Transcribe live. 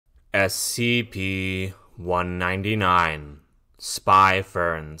SCP-199 Spy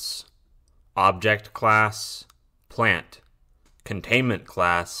Ferns. Object Class Plant. Containment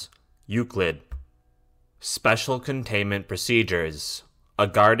Class Euclid. Special Containment Procedures. A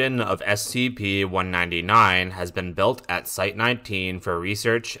garden of SCP-199 has been built at Site-19 for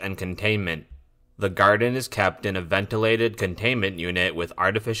research and containment. The garden is kept in a ventilated containment unit with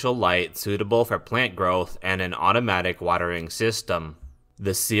artificial light suitable for plant growth and an automatic watering system.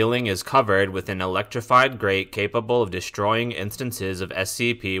 The ceiling is covered with an electrified grate capable of destroying instances of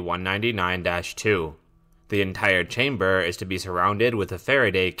SCP-199-2. The entire chamber is to be surrounded with a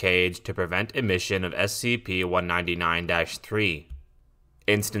Faraday cage to prevent emission of SCP-199-3.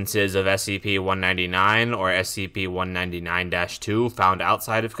 Instances of SCP-199 or SCP-199-2 found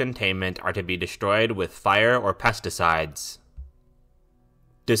outside of containment are to be destroyed with fire or pesticides.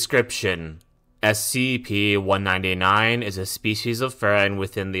 Description: SCP-199 is a species of fern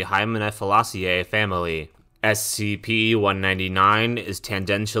within the Hymenophilaceae family. SCP-199 is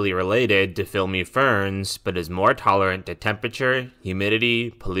tangentially related to filmy ferns, but is more tolerant to temperature,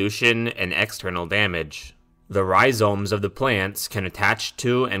 humidity, pollution, and external damage. The rhizomes of the plants can attach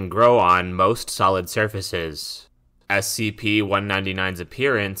to and grow on most solid surfaces. SCP-199's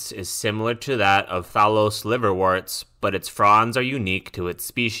appearance is similar to that of Thalos liverworts, but its fronds are unique to its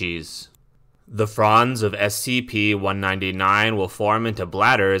species. The fronds of SCP-199 will form into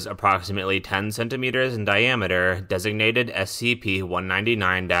bladders approximately 10 centimeters in diameter, designated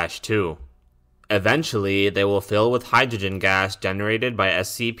SCP-199-2. Eventually, they will fill with hydrogen gas generated by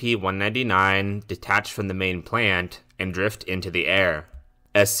SCP-199 detached from the main plant and drift into the air.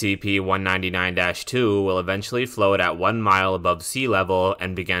 SCP-199-2 will eventually float at 1 mile above sea level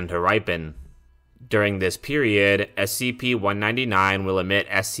and begin to ripen. During this period, SCP-199 will emit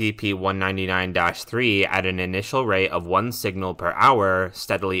SCP-199-3 at an initial rate of 1 signal per hour,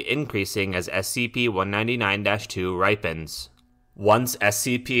 steadily increasing as SCP-199-2 ripens. Once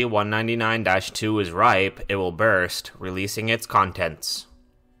SCP-199-2 is ripe, it will burst, releasing its contents.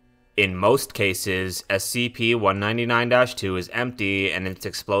 In most cases, SCP-199-2 is empty and its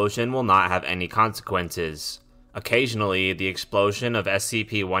explosion will not have any consequences. Occasionally, the explosion of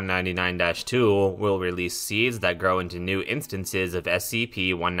SCP-199-2 will release seeds that grow into new instances of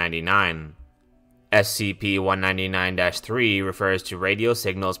SCP-199. SCP-199-3 refers to radio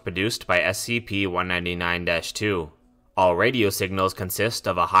signals produced by SCP-199-2. All radio signals consist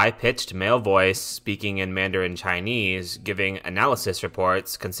of a high-pitched male voice speaking in Mandarin Chinese, giving analysis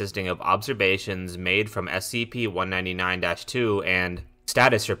reports consisting of observations made from SCP-199-2 and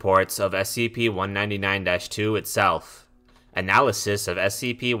status reports of SCP-199-2 itself. Analysis of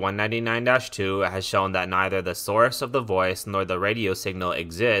SCP-199-2 has shown that neither the source of the voice nor the radio signal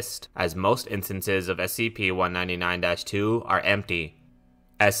exist, as most instances of SCP-199-2 are empty.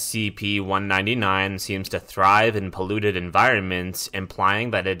 SCP-199 seems to thrive in polluted environments, implying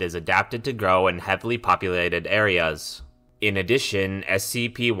that it is adapted to grow in heavily populated areas. In addition,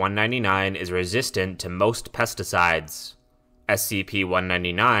 SCP-199 is resistant to most pesticides.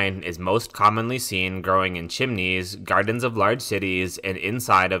 SCP-199 is most commonly seen growing in chimneys, gardens of large cities, and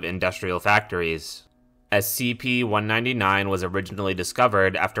inside of industrial factories. SCP-199 was originally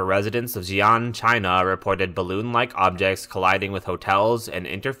discovered after residents of Xi'an, China reported balloon-like objects colliding with hotels and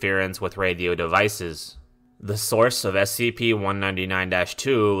interference with radio devices. The source of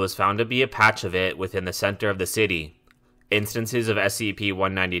SCP-199-2 was found to be a patch of it within the center of the city. Instances of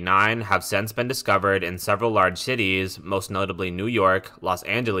SCP-199 have since been discovered in several large cities, most notably New York, Los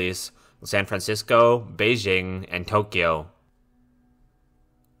Angeles, San Francisco, Beijing, and Tokyo.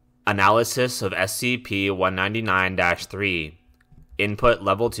 Analysis of SCP-199-3. Input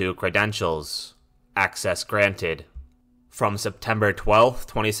Level 2 Credentials. Access granted. From September 12,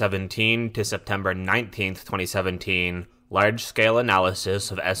 2017 to September 19, 2017, large-scale analysis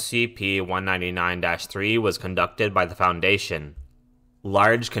of SCP-199-3 was conducted by the Foundation.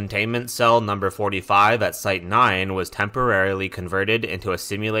 Large Containment Cell Number 45 at Site-9 was temporarily converted into a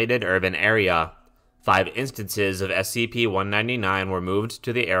simulated urban area. 5 instances of SCP-199 were moved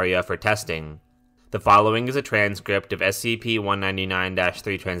to the area for testing. The following is a transcript of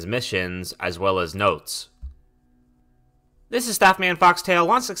SCP-199-3 transmissions, as well as notes. This is Staffman Foxtail,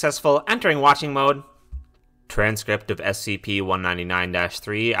 once successful, entering watching mode. Transcript of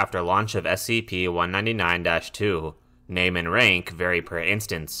SCP-199-3 after launch of SCP-199-2. Name and rank vary per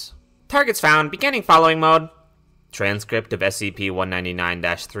instance. Targets found, beginning following mode. Transcript of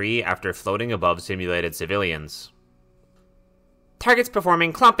SCP-199-3 after floating above simulated civilians. Targets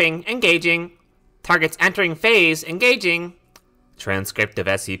performing clumping, engaging. Targets entering phase, engaging. Transcript of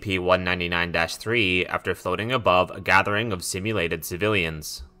SCP-199-3 after floating above a gathering of simulated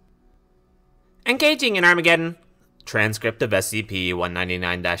civilians. Engaging in Armageddon. Transcript of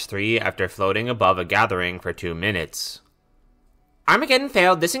SCP-199-3 after floating above a gathering for 2 minutes. Armageddon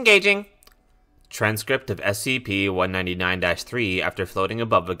failed, disengaging. Transcript of SCP-199-3 after floating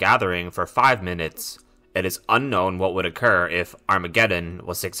above a gathering for 5 minutes. It is unknown what would occur if Armageddon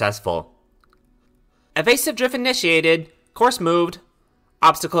was successful. Evasive drift initiated. Course moved.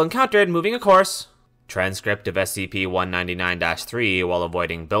 Obstacle encountered, moving a course. Transcript of SCP-199-3 while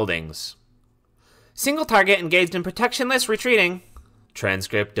avoiding buildings. Single target engaged in protectionless retreating.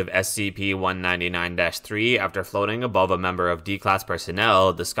 Transcript of SCP-199-3 after floating above a member of D-Class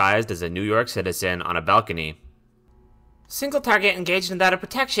personnel disguised as a New York citizen on a balcony. Single target engaged in that of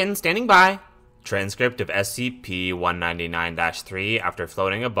protection, standing by. Transcript of SCP-199-3 after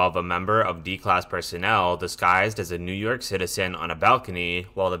floating above a member of D-Class personnel disguised as a New York citizen on a balcony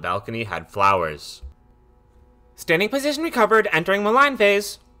while the balcony had flowers. Standing position recovered, entering malign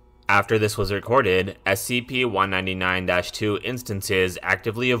phase. After this was recorded, SCP-199-2 instances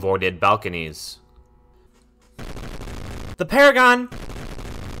actively avoided balconies. The Paragon.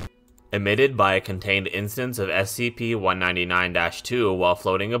 Emitted by a contained instance of SCP-199-2 while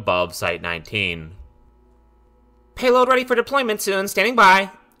floating above Site-19. Payload ready for deployment soon, standing by.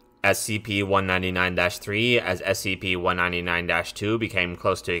 SCP-199-3 as SCP-199-2 became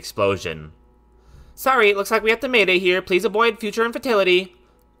close to explosion. Sorry, it looks like we have to mayday here. Please avoid future infertility.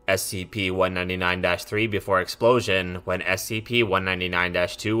 SCP-199-3 before explosion when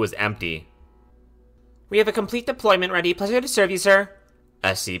SCP-199-2 was empty. We have a complete deployment ready. Pleasure to serve you, sir.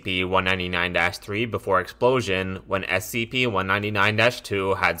 SCP-199-3 before explosion when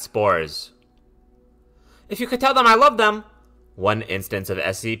SCP-199-2 had spores. If you could tell them I love them. One instance of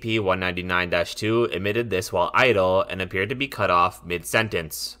SCP-199-2 emitted this while idle and appeared to be cut off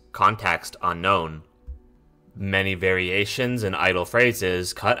mid-sentence. Context unknown. Many variations and idle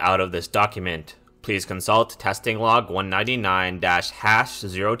phrases cut out of this document. Please consult testing log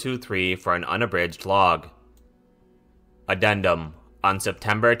 199-023 for an unabridged log. Addendum. On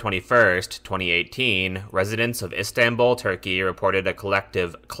September 21st, 2018, residents of Istanbul, Turkey reported a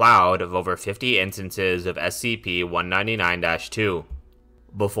collective cloud of over 50 instances of SCP-199-2.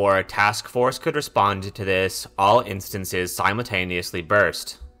 Before a task force could respond to this, all instances simultaneously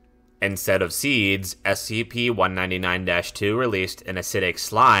burst. Instead of seeds, SCP-199-2 released an acidic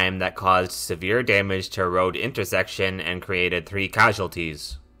slime that caused severe damage to a road intersection and created 3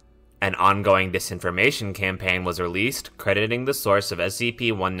 casualties. An ongoing disinformation campaign was released, crediting the source of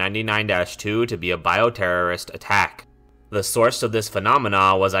SCP-199-2 to be a bioterrorist attack. The source of this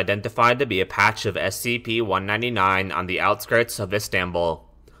phenomena was identified to be a patch of SCP-199 on the outskirts of Istanbul.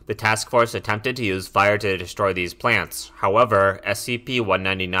 The task force attempted to use fire to destroy these plants. However,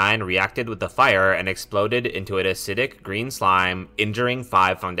 SCP-199 reacted with the fire and exploded into an acidic green slime, injuring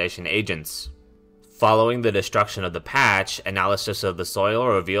 5 Foundation agents. Following the destruction of the patch, analysis of the soil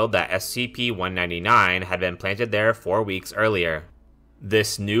revealed that SCP-199 had been planted there 4 weeks earlier.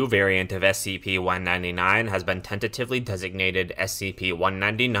 This new variant of SCP-199 has been tentatively designated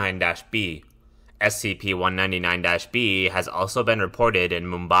SCP-199-B. SCP-199-B has also been reported in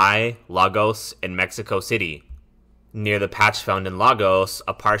Mumbai, Lagos, and Mexico City. Near the patch found in Lagos,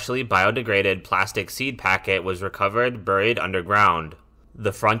 a partially biodegraded plastic seed packet was recovered buried underground.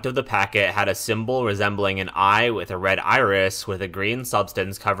 The front of the packet had a symbol resembling an eye with a red iris with a green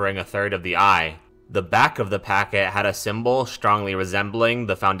substance covering a third of the eye. The back of the packet had a symbol strongly resembling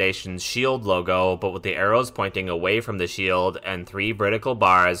the Foundation's shield logo, but with the arrows pointing away from the shield and 3 vertical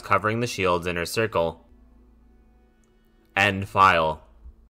bars covering the shield's inner circle. End file.